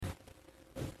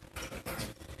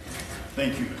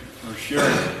Thank you for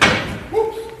sharing.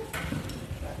 Whoops.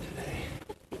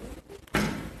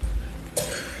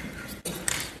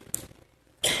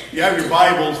 If you have your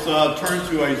Bibles, turn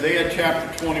to Isaiah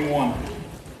chapter 21.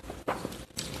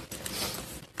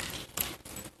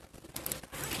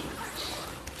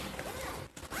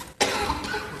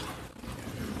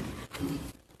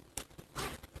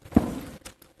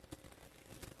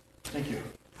 Thank you.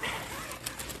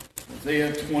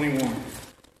 Isaiah 21.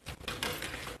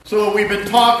 So we've been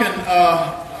talking,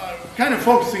 kind of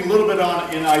focusing a little bit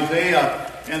on in Isaiah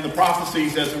and the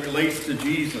prophecies as it relates to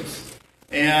Jesus.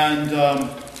 And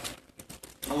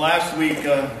last week we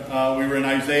were in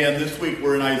Isaiah, and this week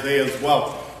we're in Isaiah as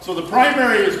well. So the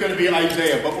primary is going to be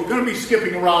Isaiah, but we're going to be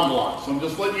skipping around a lot. So I'm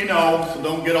just letting you know, so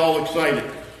don't get all excited.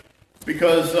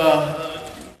 Because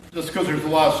just because there's a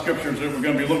lot of scriptures that we're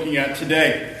going to be looking at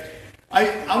today.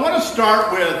 I want to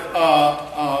start with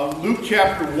Luke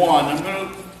chapter 1. I'm going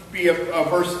to be at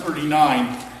verse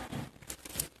 39.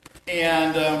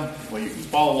 And, well, you can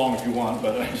follow along if you want,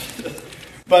 but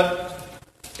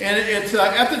and it's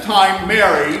at the time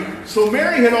Mary. So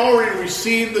Mary had already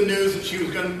received the news that she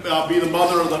was going to be the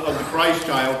mother of the Christ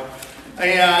child.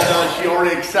 And she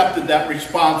already accepted that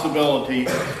responsibility.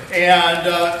 And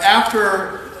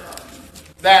after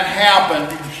that happened,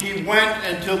 she went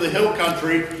into the hill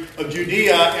country of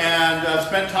Judea and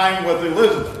spent time with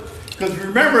Elizabeth. Because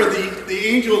remember, the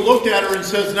angel looked at her and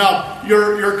says, now,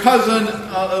 your cousin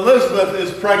Elizabeth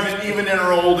is pregnant even in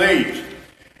her old age.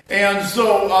 And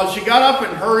so she got up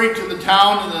and hurried to the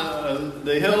town in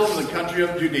the hill in the country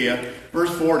of Judea, verse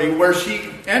 40, where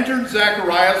she entered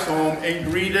Zechariah's home and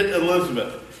greeted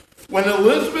Elizabeth. When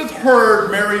Elizabeth heard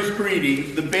Mary's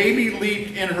greeting, the baby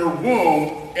leaped in her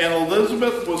womb, and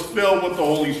Elizabeth was filled with the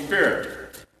Holy Spirit.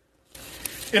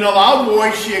 In a loud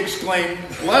voice she exclaimed,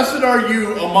 "Blessed are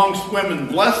you amongst women,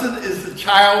 blessed is the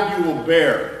child you will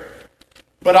bear.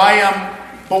 But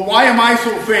why am I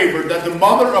so favored that the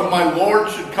mother of my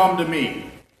Lord should come to me?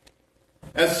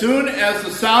 As soon as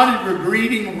the sound of your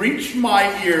greeting reached my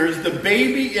ears, the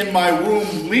baby in my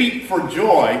womb leaped for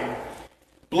joy.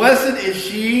 Blessed is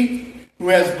she who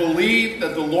has believed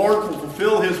that the Lord will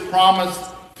fulfill his promise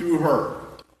through her."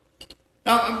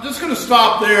 Now, I'm just going to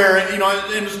stop there, and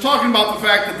it's talking about the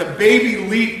fact that the baby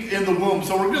leaped in the womb.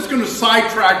 So we're just going to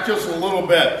sidetrack just a little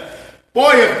bit.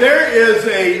 Boy, if there is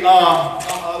a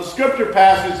scripture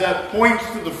passage that points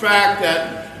to the fact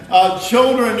that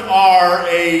children are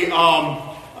a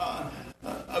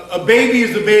baby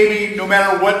is a baby no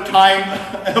matter what time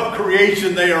of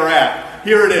creation they are at.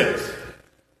 Here it is.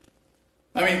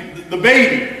 I mean, the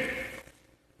baby.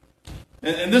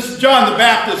 And this is John the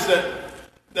Baptist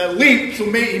that leaped,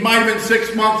 so he might have been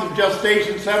 6 months of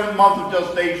gestation, 7 months of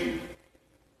gestation.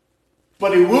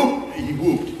 But he wept. He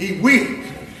leaped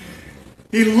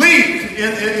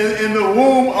in the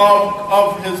womb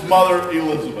of his mother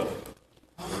Elizabeth.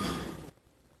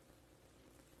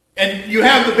 And you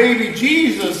have the baby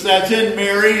Jesus that's in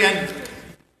Mary, and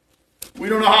we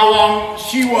don't know how long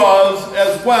she was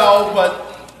as well, but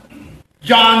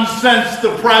John sensed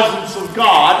the presence of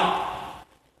God.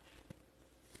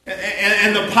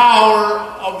 And the power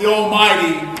of the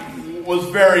Almighty was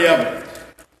very evident.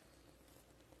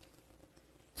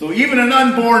 So even an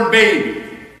unborn baby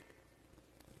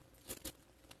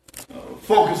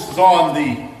focuses on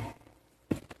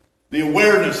the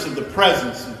awareness of the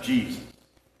presence of Jesus.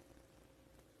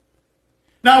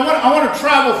 Now I want to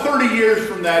travel 30 years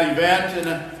from that event,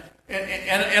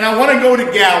 and I want to go to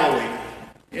Galilee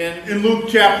in Luke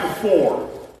chapter 4.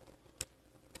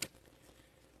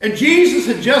 And Jesus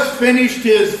had just finished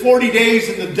his 40 days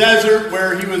in the desert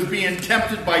where he was being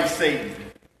tempted by Satan.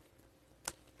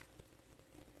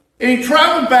 And he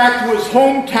traveled back to his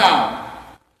hometown.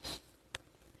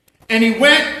 And he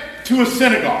went to a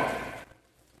synagogue.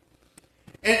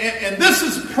 And this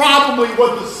is probably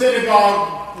what the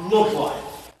synagogue looked like.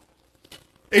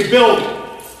 A building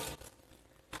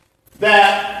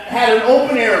that had an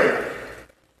open area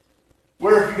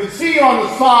where if you could see on the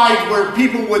side where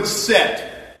people would sit.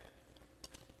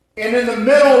 And in the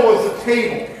middle was a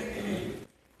table.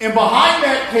 And behind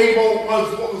that table was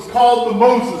what was called the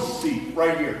Moses seat,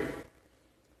 right here.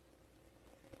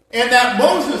 And that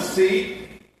Moses seat,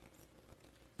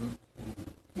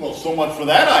 well, so much for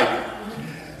that idea.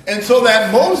 And so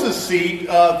that Moses seat,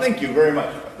 thank you very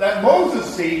much. That Moses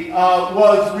seat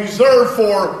was reserved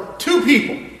for two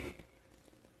people.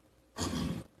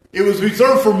 It was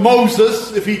reserved for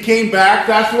Moses, if he came back,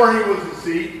 that's where he was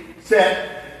to sit,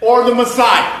 or the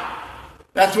Messiah.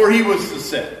 That's where he was to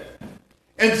sit.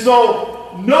 And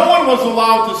so no one was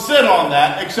allowed to sit on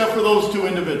that except for those two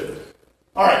individuals.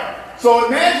 All right. So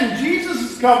imagine Jesus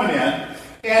is coming in,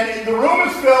 and the room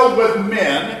is filled with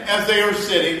men as they are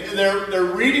sitting. They're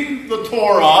reading the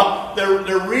Torah,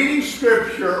 they're reading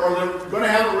Scripture, or they're going to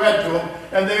have it read to them,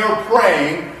 and they are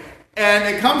praying. And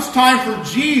it comes time for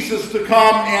Jesus to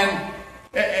come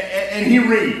and he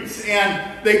reads.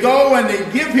 And they go and they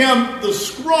give him the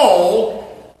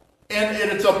scroll, and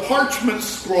it's a parchment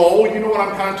scroll. You know what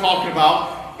I'm kind of talking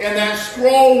about. And that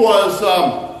scroll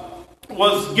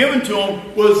was given to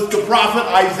him was the prophet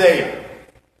Isaiah.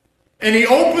 And he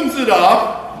opens it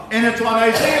up, and it's on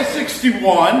Isaiah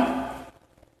 61.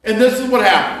 And this is what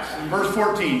happens in verse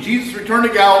 14. Jesus returned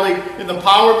to Galilee in the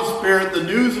power of the Spirit. The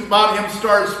news about him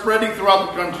started spreading throughout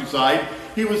the countryside.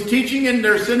 He was teaching in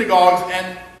their synagogues,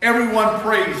 and everyone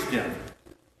praised him.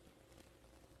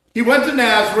 He went to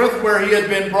Nazareth, where he had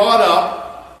been brought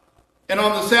up. And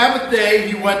on the Sabbath day,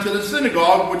 he went to the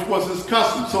synagogue, which was his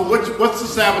custom. So what's the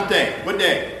Sabbath day? What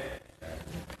day?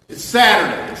 It's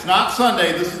Saturday. It's not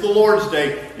Sunday. This is the Lord's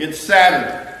Day. It's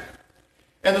Saturday.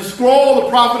 And the scroll of the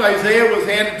prophet Isaiah was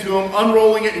handed to him.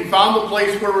 Unrolling it, he found the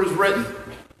place where it was written,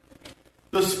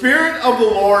 "The Spirit of the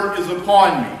Lord is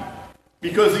upon me,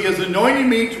 because he has anointed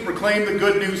me to proclaim the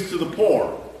good news to the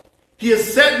poor. He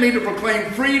has sent me to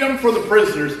proclaim freedom for the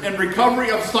prisoners and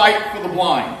recovery of sight for the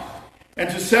blind, and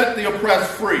to set the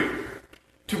oppressed free,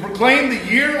 to proclaim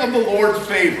the year of the Lord's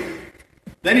favor."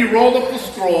 Then he rolled up the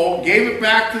scroll, gave it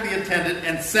back to the attendant,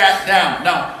 and sat down.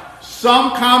 Now,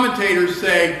 some commentators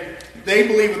say they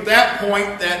believe at that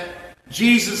point that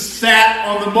Jesus sat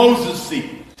on the Moses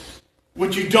seat,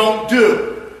 which you don't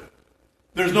do.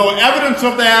 There's no evidence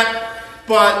of that,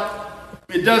 but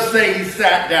it does say he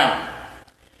sat down.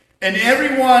 And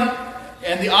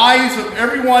the eyes of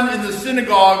everyone in the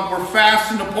synagogue were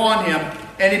fastened upon him,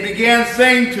 and he began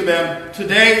saying to them,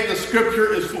 "Today the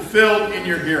scripture is fulfilled in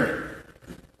your hearing."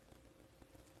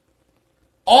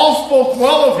 All spoke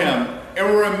well of him,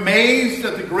 and were amazed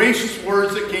at the gracious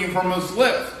words that came from his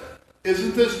lips.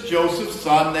 "Isn't this Joseph's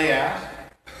son?" they asked.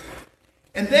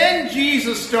 And then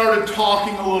Jesus started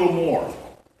talking a little more.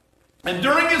 And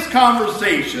during his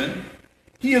conversation,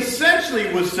 he essentially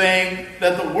was saying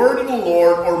that the word of the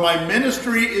Lord, or my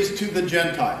ministry, is to the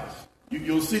Gentiles.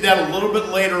 You'll see that a little bit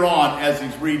later on as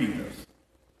he's reading this.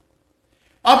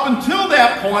 Up until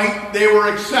that point, they were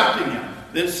accepting him.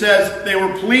 It says they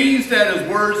were pleased at his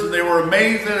words and they were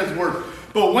amazed at his words.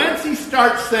 But once he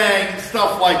starts saying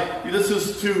stuff like, this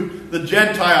is to the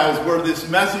Gentiles where this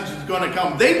message is going to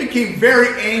come, they became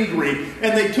very angry.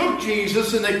 And they took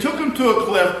Jesus and they took him to a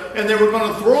cliff and they were going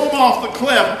to throw him off the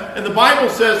cliff. And the Bible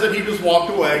says that he just walked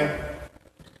away.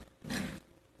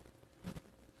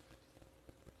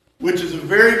 Which is a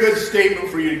very good statement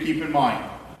for you to keep in mind.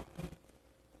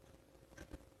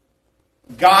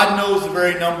 God knows the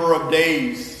very number of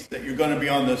days that you're going to be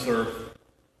on this earth.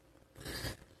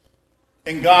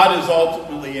 And God is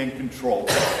ultimately in control.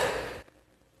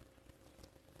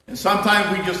 And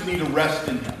sometimes we just need to rest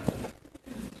in him.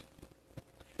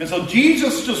 And so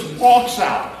Jesus just walks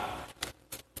out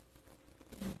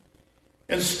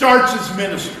and starts his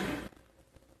ministry.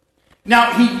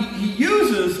 Now, he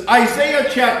uses Isaiah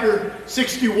chapter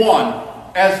 61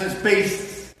 as his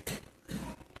basis.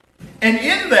 And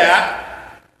in that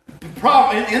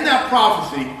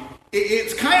prophecy,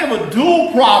 it's kind of a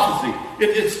dual prophecy.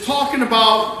 It's talking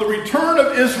about the return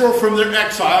of Israel from their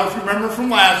exile. If you remember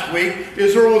from last week,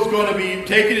 Israel was going to be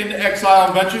taken into exile.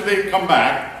 Eventually they'd come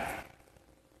back.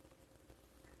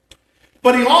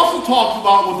 But he also talks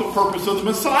about what the purpose of the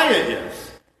Messiah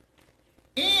is.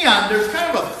 And there's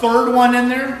kind of a third one in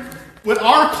there, what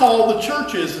our call the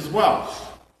church is as well.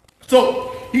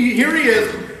 So here he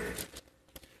is.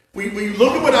 We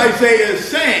look at what Isaiah is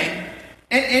saying,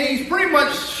 and he pretty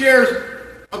much shares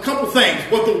a couple things.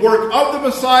 What the work of the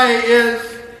Messiah is,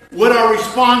 what our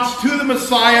response to the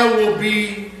Messiah will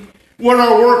be, what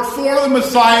our work for the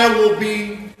Messiah will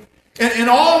be. And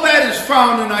all that is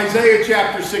found in Isaiah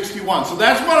chapter 61. So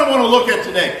that's what I want to look at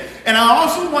today. And I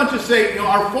also want to say,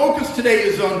 our focus today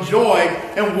is on joy.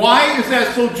 And why is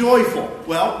that so joyful?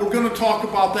 Well, we're going to talk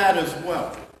about that as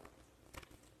well.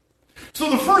 So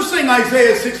the first thing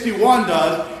Isaiah 61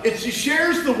 does is he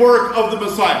shares the work of the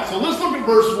Messiah. So let's look at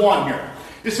verse 1 here.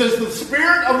 It says, "The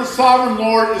Spirit of the Sovereign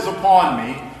Lord is upon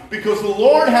me, because the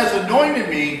Lord has anointed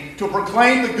me to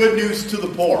proclaim the good news to the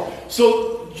poor."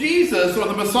 So Jesus, or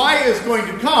the Messiah, is going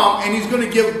to come, and he's going to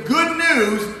give good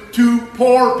news to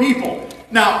poor people.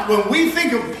 Now, when we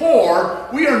think of poor,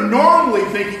 we are normally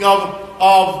thinking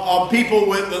of people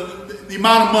with the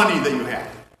amount of money that you have.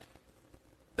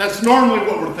 That's normally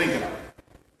what we're thinking of.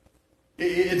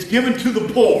 It's given to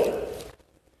the poor.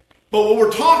 But what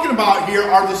we're talking about here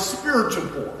are the spiritual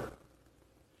poor.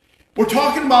 We're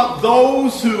talking about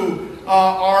those who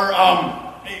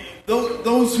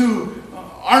those who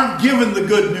aren't given the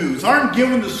good news, aren't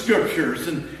given the scriptures,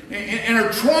 and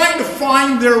are trying to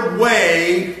find their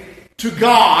way to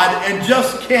God and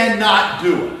just cannot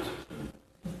do it.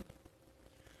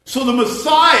 So the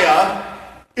Messiah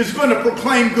is going to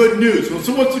proclaim good news.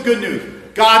 So what's the good news?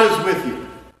 God is with you.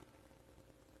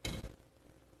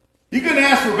 You can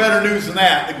ask for better news than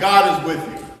that God is with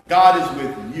you. God is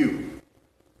with you.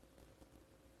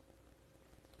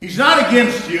 He's not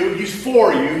against you. He's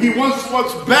for you. He wants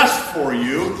what's best for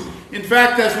you. In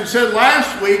fact, as we said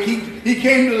last week, he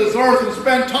came to this earth and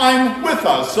spent time with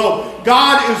us. So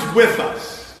God is with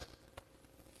us.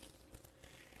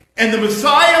 And the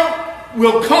Messiah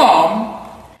will come,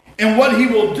 and what he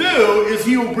will do is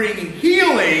he will bring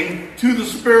healing to the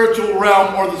spiritual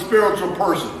realm or the spiritual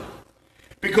person.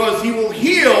 Because he will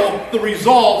heal the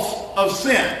results of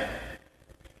sin.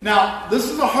 Now, this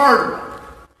is a hard one.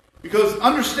 Because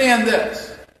understand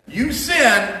this. You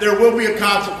sin, there will be a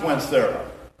consequence thereof.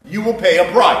 You will pay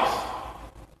a price.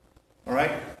 All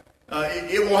right?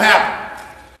 It will happen.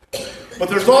 But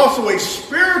there's also a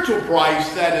spiritual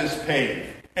price that is paid.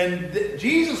 And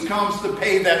Jesus comes to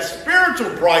pay that spiritual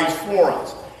price for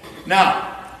us.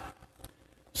 Now,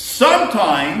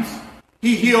 sometimes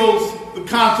he heals the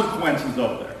consequences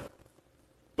of that.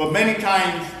 But many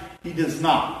times he does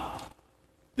not.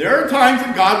 There are times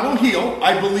that God will heal.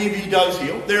 I believe he does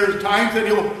heal. There's times that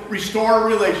he'll restore a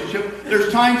relationship.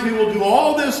 There's times he will do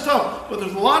all this stuff. But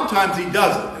there's a lot of times he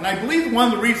doesn't. And I believe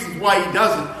one of the reasons why he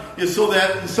doesn't is so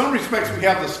that in some respects we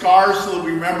have the scars so that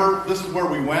we remember this is where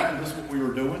we went and this is what we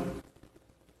were doing.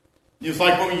 It's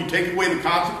like when you take away the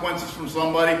consequences from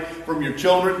somebody, from your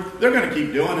children, they're going to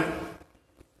keep doing it.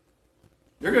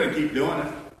 They're going to keep doing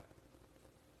it.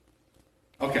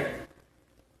 Okay.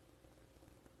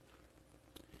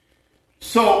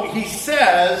 So he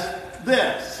says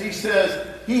this. He says,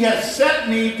 he has sent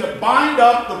me to bind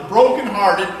up the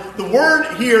brokenhearted. The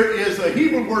word here is a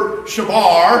Hebrew word,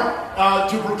 shabar,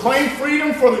 to proclaim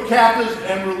freedom for the captives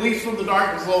and release from the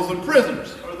darkness those in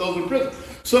prisoners, or those in prison.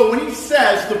 So when he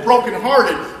says the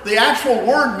brokenhearted, the actual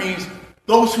word means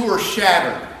those who are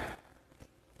shattered.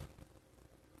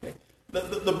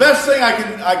 The best thing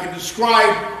I can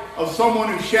describe of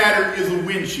someone who's shattered is a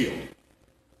windshield.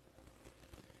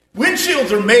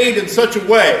 Windshields are made in such a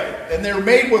way, and they're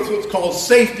made with what's called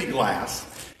safety glass.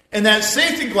 And that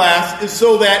safety glass is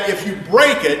so that if you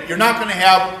break it, you're not going to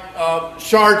have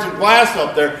shards of glass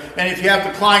up there. And if you have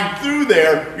to climb through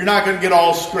there, you're not going to get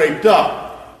all scraped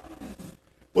up.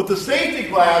 What the safety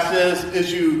glass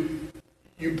is you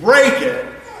break it,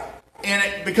 and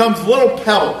it becomes little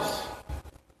pebbles.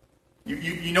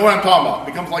 You know what I'm talking about.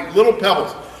 It becomes like little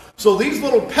pebbles. So these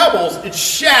little pebbles, it's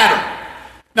shattered.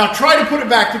 Now try to put it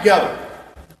back together.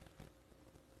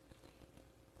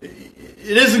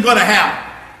 It isn't going to happen.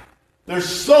 There's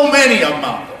so many of them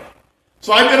out there.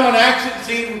 So I've been on accident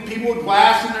scenes with people with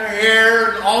glass in their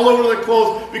hair and all over their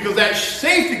clothes because that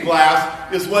safety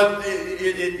glass is what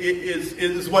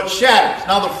is what shatters.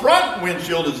 Now the front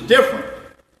windshield is different.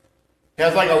 It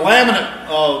has like a laminate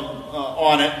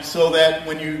on it so that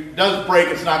when it does break,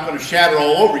 it's not going to shatter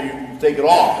all over you. You can take it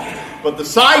off. But the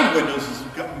side windows is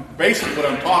basically what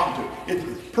I'm talking to.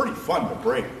 It's pretty fun to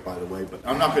break, by the way, but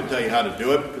I'm not going to tell you how to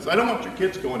do it because I don't want your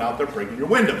kids going out there breaking your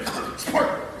windows.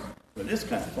 But it's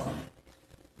kind of fun.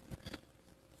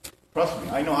 Trust me,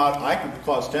 I know how I can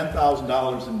cause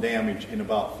 $10,000 in damage in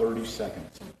about 30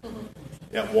 seconds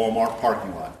at Walmart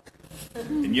parking lot.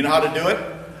 And you know how to do it?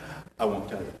 I won't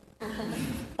tell you.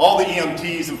 All the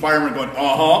EMTs and firemen are going,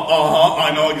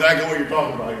 I know exactly what you're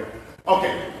talking about here.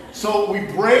 Okay. So we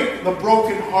break the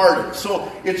brokenhearted. So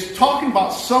it's talking about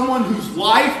someone whose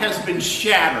life has been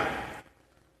shattered.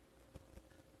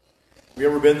 Have we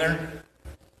ever been there?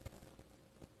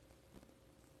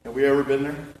 Have we ever been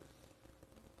there?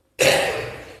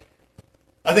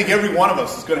 I think every one of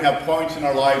us is going to have points in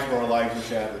our lives where our lives are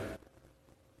shattered.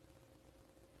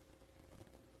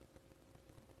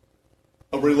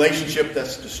 A relationship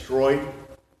that's destroyed.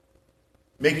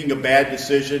 Making a bad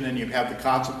decision and you have the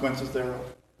consequences thereof.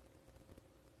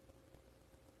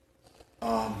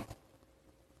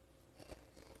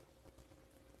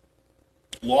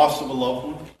 Loss of a loved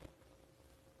one.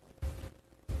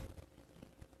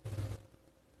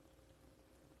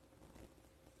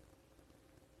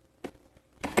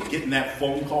 Getting that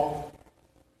phone call.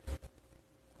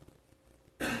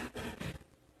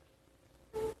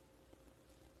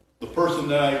 The person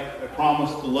that I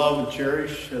promised to love and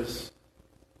cherish has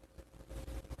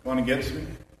gone against me.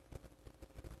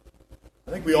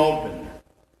 I think we all have been there.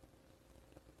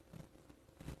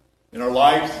 And our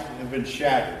lives have been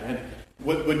shattered. And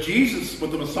what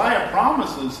the Messiah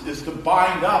promises is to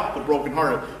bind up the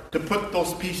brokenhearted, to put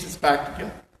those pieces back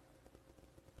together.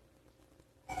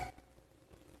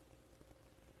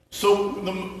 So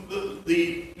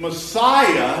the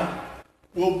Messiah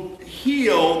will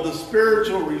heal the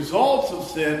spiritual results of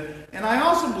sin, and I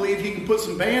also believe he can put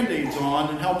some Band-Aids on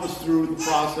and help us through the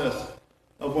process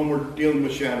of when we're dealing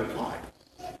with shattered lives.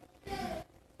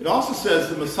 It also says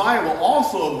the Messiah will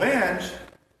also avenge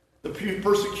the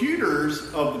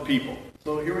persecutors of the people.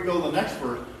 So here we go to the next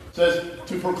verse. It says,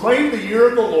 to proclaim the year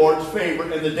of the Lord's favor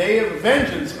and the day of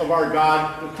vengeance of our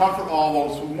God to comfort all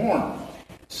those who mourn.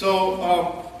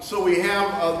 So we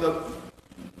have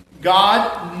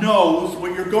God knows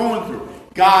what you're going through.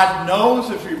 God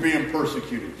knows if you're being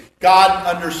persecuted. God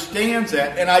understands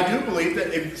that. And I do believe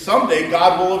that someday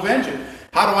God will avenge it.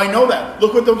 How do I know that?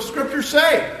 Look what the scriptures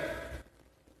say.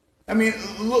 I mean,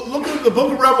 look at the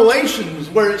book of Revelations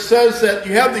where it says that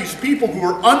you have these people who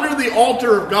are under the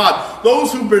altar of God.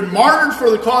 Those who've been martyred for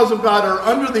the cause of God are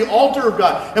under the altar of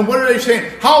God. And what are they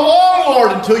saying? How long,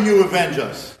 Lord, until you avenge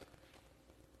us?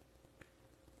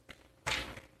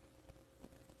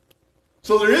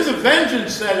 So there is a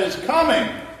vengeance that is coming.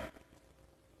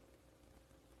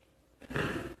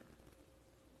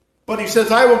 But he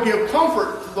says, I will give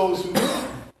comfort to those who mourn.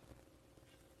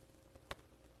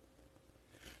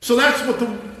 So that's what the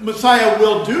Messiah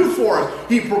will do for us.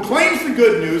 He proclaims the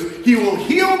good news. He will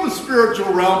heal the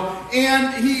spiritual realm.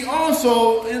 And he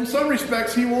also, in some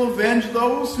respects, he will avenge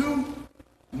those who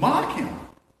mock him.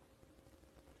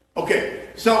 Okay,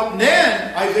 so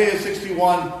then Isaiah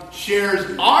 61 shares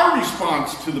our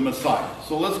response to the Messiah.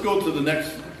 So let's go to the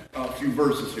next few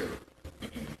verses here.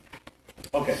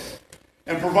 Okay.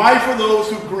 And provide for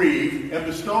those who grieve, and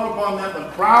bestow upon them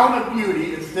a crown of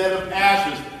beauty instead of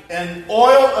ashes, and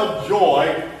oil of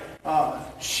joy,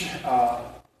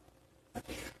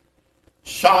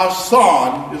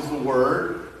 shason is the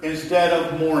word, instead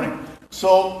of mourning.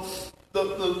 So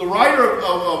the writer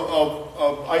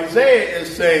of Isaiah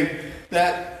is saying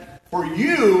that for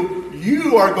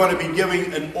you are going to be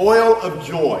giving an oil of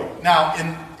joy. Now,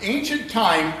 in ancient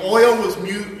time, oil was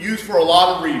used for a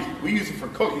lot of reasons. We use it for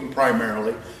cooking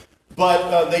primarily.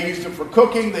 But they used it for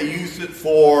cooking. They used it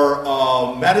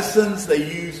for medicines.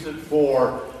 They used it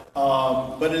for...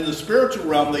 but in the spiritual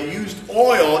realm, they used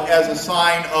oil as a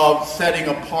sign of setting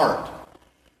apart.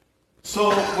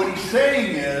 So what he's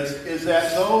saying is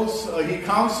that he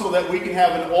comes so that we can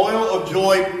have an oil of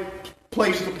joy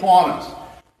placed upon us.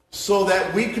 So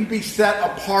that we can be set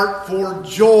apart for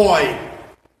joy.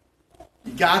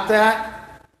 You got that?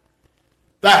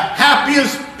 The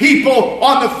happiest people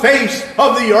on the face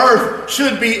of the earth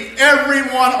should be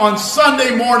everyone on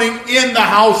Sunday morning in the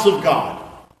house of God.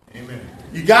 Amen.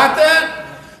 You got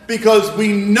that? Because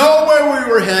we know where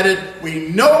we were headed, we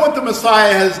know what the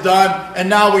Messiah has done, and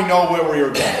now we know where we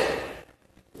are going.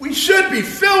 We should be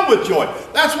filled with joy.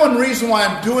 That's one reason why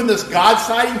I'm doing this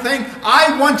God-siding thing.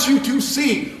 I want you to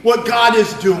see what God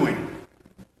is doing.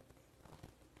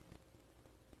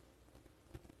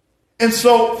 And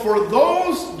so for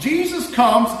those, Jesus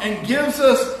comes and gives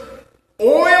us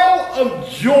oil of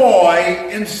joy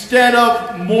instead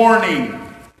of mourning.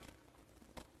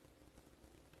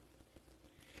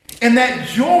 And that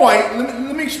joy,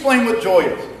 let me explain what joy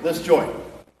is. This joy.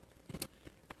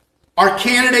 Our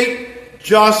candidate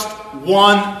just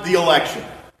won the election.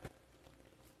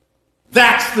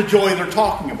 That's the joy they're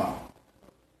talking about.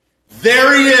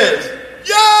 There he is.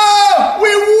 Yeah,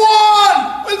 we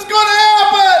won! It's going to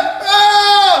happen!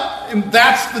 Ah! And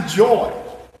that's the joy.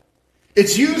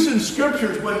 It's used in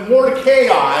scriptures when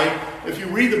Mordecai, if you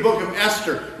read the book of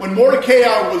Esther, when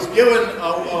Mordecai was given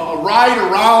a ride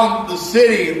around the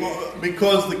city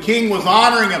because the king was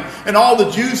honoring him, and all the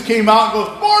Jews came out and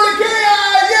go, Mordecai, yeah!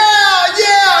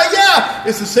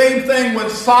 It's the same thing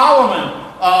when Solomon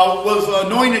was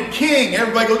anointed king.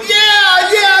 Everybody goes,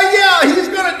 yeah, he's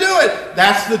going to do it.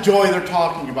 That's the joy they're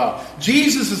talking about.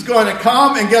 Jesus is going to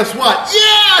come, and guess what?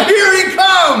 Yeah, here he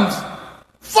comes!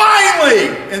 Finally!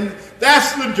 And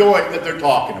that's the joy that they're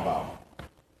talking about.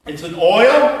 It's an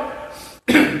oil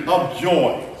of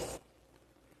joy.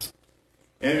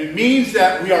 And it means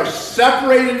that we are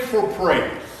separated for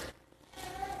praise.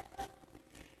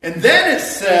 And then it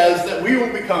says that we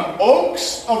will become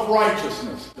oaks of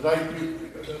righteousness. Did I do?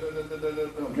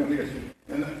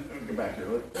 Go back here.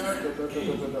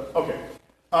 Okay.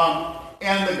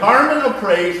 And the garment of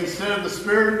praise instead of the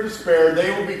spirit of despair, they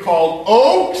will be called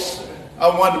oaks. I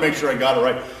wanted to make sure I got it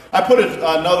right. I put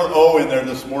another O in there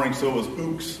this morning, so it was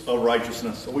oaks of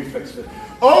righteousness. So we fixed it.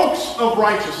 Oaks of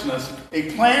righteousness, a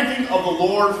planting of the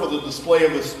Lord for the display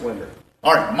of His splendor.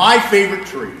 All right, my favorite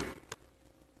tree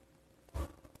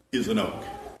is an oak.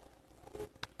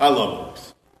 I love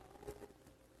oaks.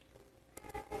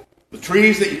 The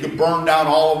trees that you can burn down,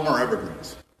 all of them are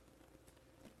evergreens.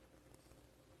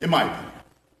 In my opinion.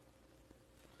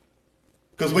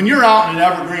 Because when you're out in an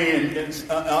evergreen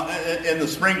in the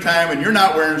springtime and you're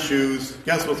not wearing shoes,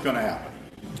 guess what's going to happen?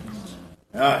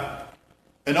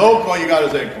 An oak, all you got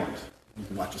is acorns. You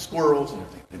can watch the squirrels and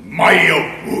everything. Mighty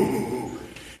oak. Ooh.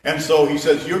 And so he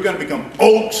says, you're going to become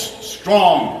oaks,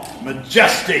 strong,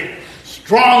 majestic,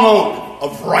 strong oak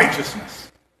of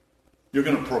righteousness. You're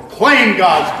going to proclaim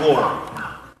God's glory.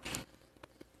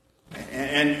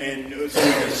 And so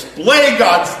we display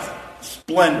God's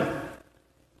splendor.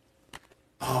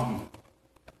 I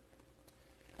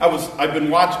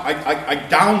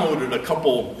downloaded a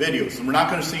couple videos, and we're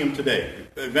not going to see them today.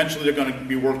 Eventually they're going to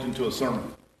be worked into a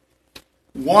sermon.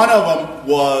 One of them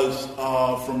was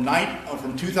from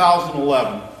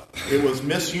 2011. It was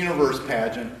Miss Universe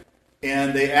pageant,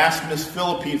 and they asked Miss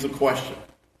Philippines a question.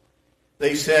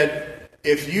 They said,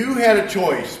 if you had a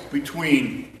choice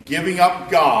between giving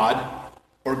up God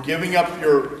or giving up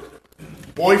your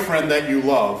boyfriend that you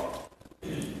love,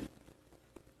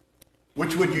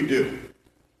 which would you do?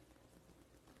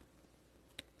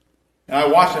 And I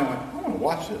watched it and I went, I want to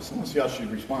watch this. I want to see how she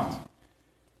responds.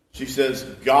 She says,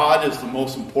 God is the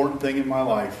most important thing in my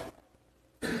life.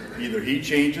 Either he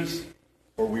changes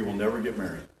or we will never get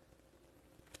married.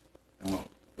 And I went,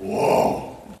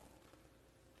 whoa.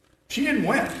 She didn't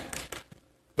win.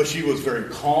 But she was very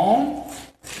calm.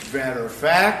 Matter of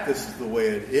fact, this is the way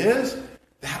it is.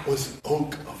 That was an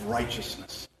oak of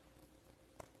righteousness.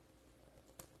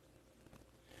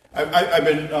 I've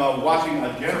been watching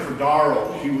Jennifer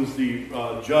Darrow. She was the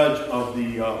judge of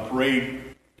the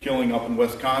parade killing up in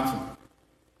Wisconsin.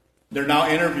 They're now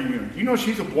interviewing her. Do you know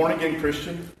she's a born-again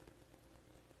Christian?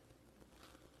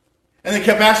 And they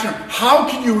kept asking her, how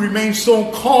can you remain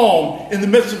so calm in the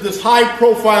midst of this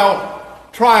high-profile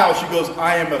trial? She goes,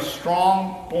 I am a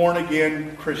strong,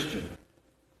 born-again Christian.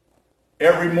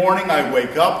 Every morning I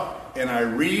wake up and I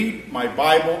read my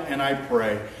Bible and I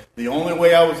pray. The only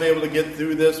way I was able to get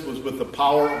through this was with the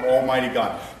power of Almighty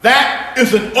God. That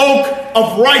is an oak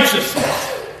of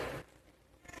righteousness.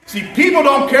 See, people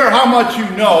don't care how much you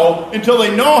know until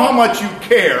they know how much you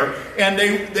care, and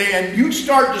you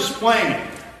start displaying it.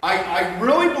 I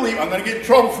really believe, I'm going to get in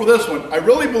trouble for this one, I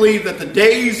really believe that the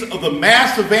days of the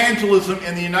mass evangelism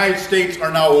in the United States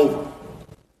are now over.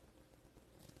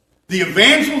 The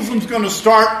evangelism is going to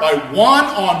start by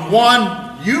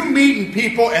one-on-one, you meeting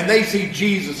people and they see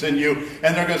Jesus in you,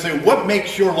 and they're going to say, what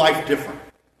makes your life different?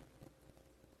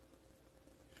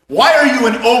 Why are you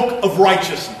an oak of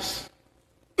righteousness?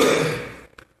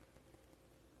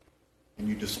 And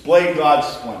you display God's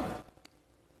splendor.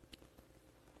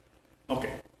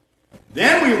 Okay.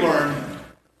 Then we learn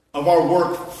of our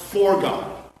work for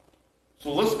God.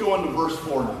 So let's go into verse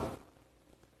 4 now.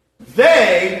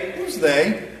 They, who's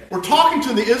they? We're talking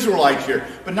to the Israelites here.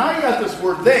 But now you got this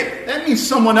word they. That means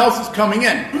someone else is coming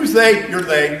in. Who's they? You're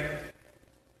they.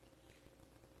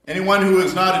 Anyone who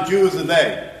is not a Jew is a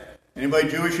they. Anybody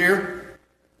Jewish here?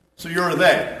 So you're a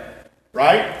they.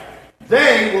 Right?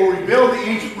 They will rebuild the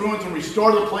ancient ruins and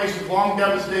restore the places long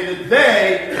devastated.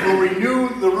 They will renew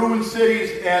the ruined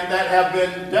cities and that have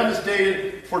been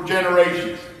devastated for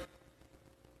generations.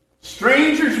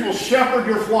 Strangers will shepherd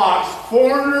your flocks.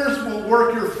 Foreigners will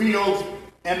work your fields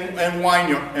and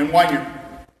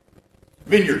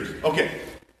vineyards. Okay.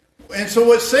 And so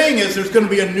what's saying is there's going to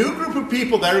be a new group of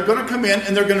people that are going to come in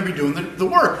and they're going to be doing the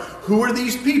work. Who are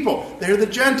these people? They're the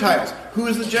Gentiles. Who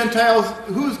is the Gentiles?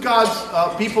 Who's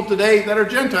God's people today that are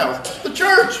Gentiles? The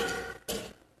church.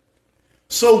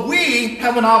 So we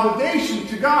have an obligation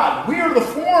to God. We are the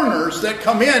foreigners that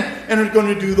come in and are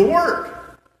going to do the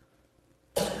work.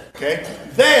 Okay?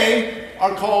 They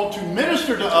are called to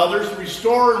minister to others,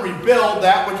 restore and rebuild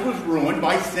that which was ruined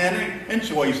by sin and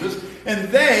choices, and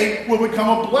they will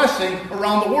become a blessing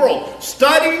around the world.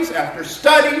 Studies after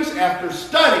studies after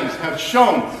studies have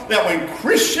shown that when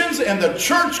Christians and the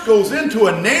church goes into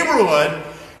a neighborhood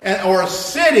or a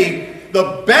city,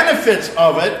 the benefits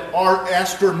of it are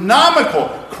astronomical.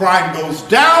 Crime goes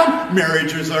down,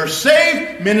 marriages are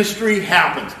saved, ministry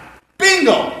happens.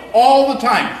 Bingo! All the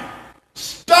time.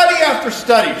 Study after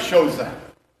study shows that.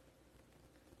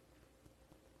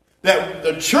 That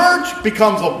the church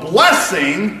becomes a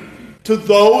blessing to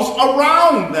those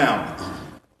around them.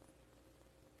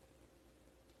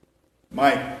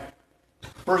 My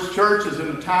first church is in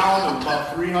a town of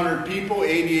about 300 people,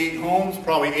 88 homes,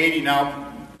 probably 80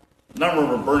 now. A number of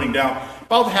them are burning down.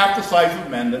 About half the size of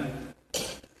Mendon.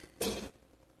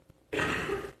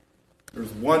 There's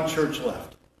one church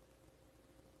left.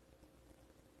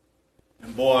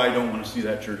 And boy, I don't want to see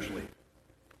that church leave.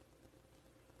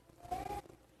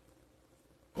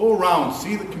 Go around,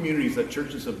 see the communities that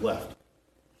churches have left,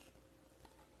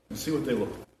 and see what they look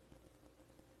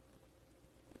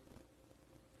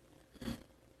like.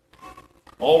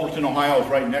 Overton, Ohio is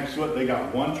right next to it. They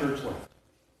got one church left.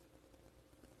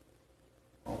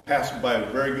 I'll pass by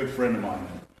a very good friend of mine.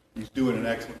 He's doing an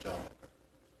excellent job.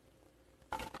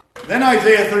 Then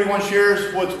Isaiah 31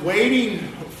 shares what's waiting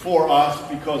for us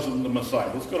because of the Messiah.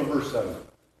 Let's go to verse 7.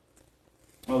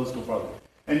 Well, let's go farther.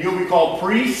 And you'll be called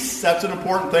priests. That's an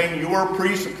important thing. You are a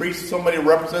priest. A priest is somebody who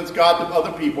represents God to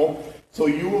other people. So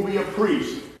you will be a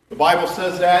priest. The Bible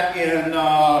says that in...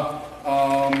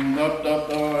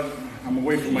 I'm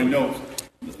away from my notes.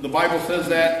 The Bible says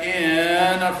that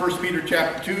in 1 Peter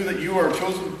chapter 2 that you are a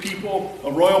chosen people,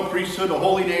 a royal priesthood, a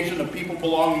holy nation, a people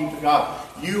belonging to God.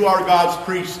 You are God's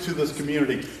priest to this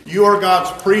community. You are God's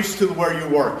priest to where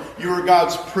you work. You are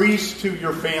God's priest to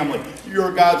your family. You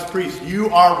are God's priest. You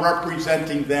are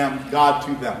representing them, God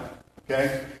to them.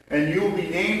 Okay? And you will be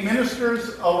named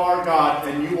ministers of our God,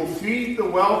 and you will feed the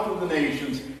wealth of the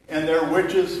nations, and their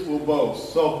riches will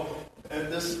boast. So,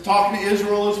 this is talking to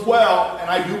Israel as well, and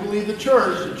I do believe the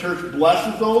church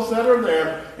blesses those that are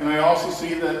there, and I also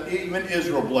see that even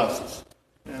Israel blesses.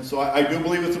 And so I do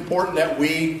believe it's important that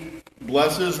we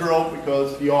bless Israel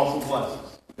because he also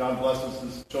blesses. God blesses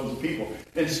his chosen people.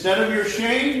 Instead of your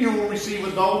shame, you will receive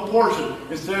a double portion.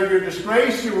 Instead of your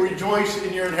disgrace, you will rejoice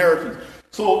in your inheritance.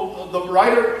 So the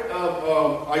writer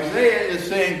of Isaiah is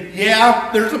saying,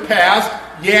 yeah, there's a past.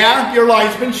 Yeah, your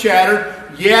life's been shattered.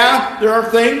 Yeah, there are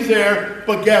things there,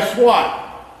 but guess what?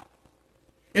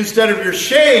 Instead of your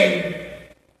shame,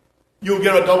 you'll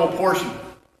get a double portion.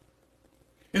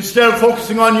 Instead of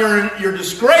focusing on your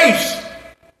disgrace,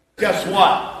 guess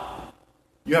what?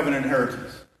 You have an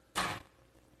inheritance.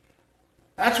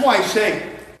 That's why I say,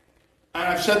 and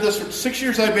I've said this for 6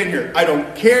 years I've been here, I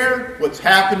don't care what's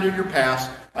happened in your past,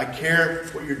 I care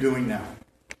what you're doing now.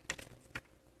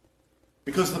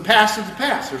 Because the past is the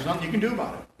past. There's nothing you can do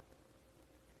about it.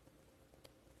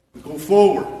 We go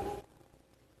forward.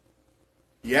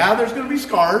 Yeah, there's going to be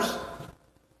scars.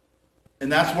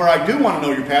 And that's where I do want to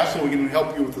know your past so we can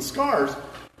help you with the scars.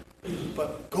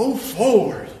 But go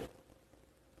forward.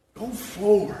 Go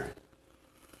forward.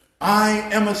 I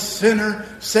am a sinner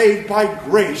saved by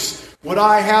grace. What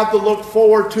I have to look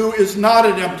forward to is not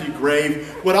an empty grave.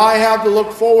 What I have to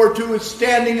look forward to is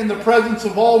standing in the presence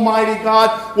of Almighty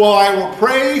God. Well, I will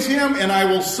praise Him and I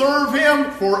will serve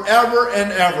Him forever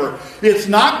and ever. It's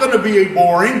not going to be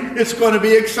boring. It's going to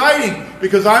be exciting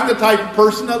because I'm the type of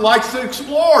person that likes to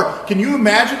explore. Can you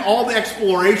imagine all the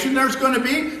exploration there's going to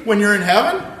be when you're in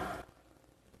heaven?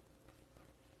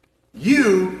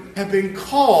 You have been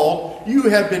called. You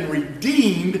have been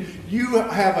redeemed. You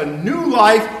have a new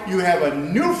life. You have a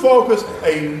new focus,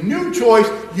 a new choice.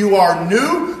 You are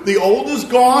new. The old is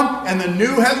gone and the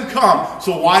new has come.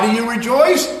 So why do you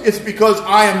rejoice? It's because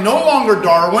I am no longer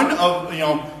Darwin of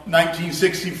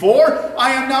 1964.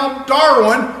 I am now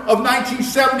Darwin of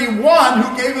 1971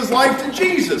 who gave his life to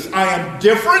Jesus. I am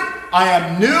different. I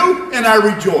am new and I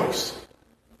rejoice.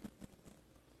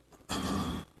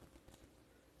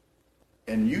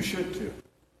 And you should too.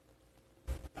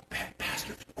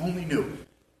 Pastor, if you only knew.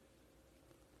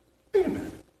 Wait a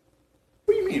minute.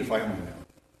 What do you mean if I only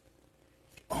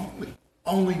knew?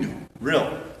 Only knew.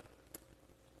 Really.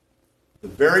 The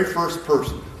very first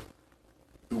person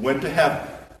who went to heaven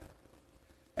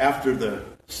after the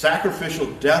sacrificial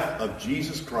death of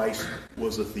Jesus Christ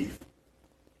was a thief.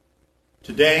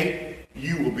 Today,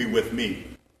 you will be with me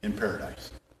in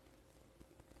paradise.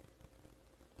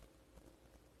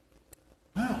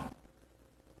 Wow.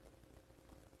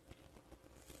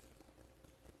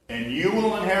 And you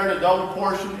will inherit a double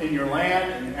portion in your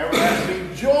land, and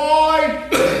everlasting joy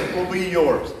will be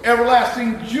yours.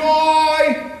 Everlasting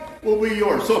joy will be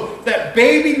yours. So that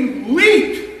baby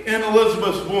leaped in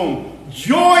Elizabeth's womb.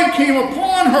 Joy came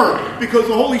upon her because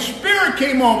the Holy Spirit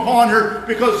came upon her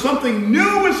because something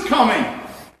new is coming.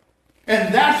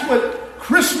 And that's what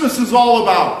Christmas is all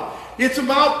about. It's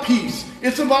about peace.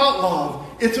 It's about love.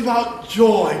 It's about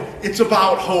joy. It's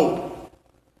about hope.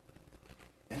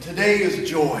 And today is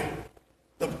joy.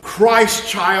 The Christ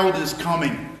child is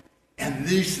coming. And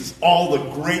this is all the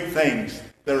great things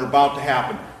that are about to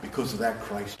happen because of that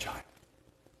Christ child.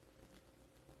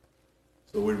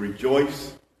 So we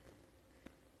rejoice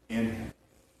in Him.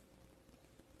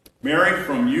 Mary,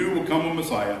 from you will come a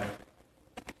Messiah.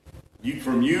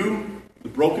 From you, the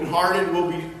brokenhearted will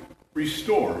be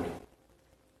restored.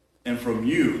 And from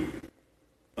you,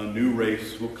 a new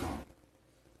race will come.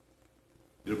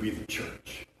 It'll be the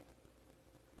church.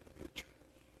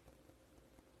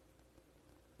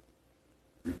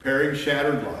 Repairing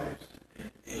shattered lives.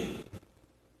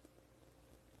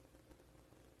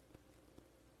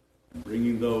 And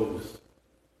bringing those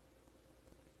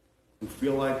who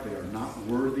feel like they are not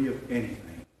worthy of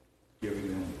anything, giving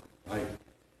them life.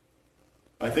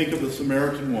 I think of the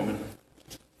Samaritan woman,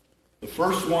 the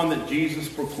first one that Jesus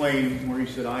proclaimed, where he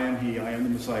said, I am he, I am the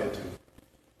Messiah to.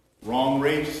 Wrong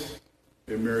race,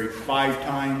 been married 5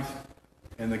 times,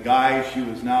 and the guy she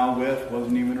was now with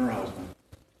wasn't even her husband.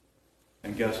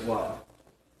 And guess what?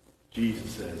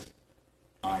 Jesus says,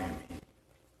 I am he.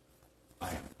 I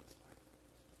am the Messiah.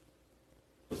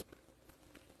 Let's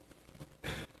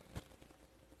pray.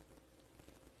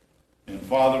 And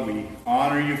Father, we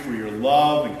honor you for your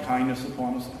love and kindness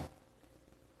upon us all.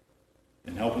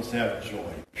 And help us to have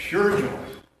joy, pure joy.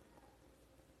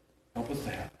 Help us to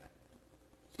have that,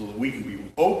 so that we can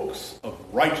be oaks of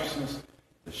righteousness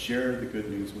to share the good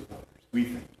news with others. We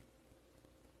thank you.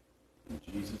 In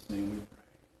Jesus' name we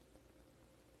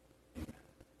pray.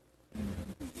 Amen.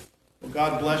 Well,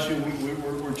 God bless you.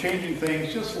 We're changing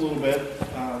things just a little bit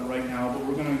right now, but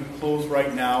we're going to close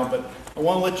right now. But I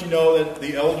want to let you know that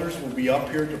the elders will be up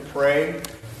here to pray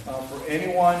for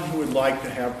anyone who would like to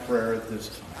have prayer at this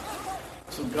time.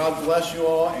 So God bless you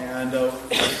all, and we'll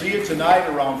see you tonight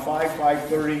around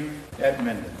 5:30 at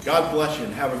Minden. God bless you,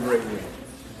 and have a great week.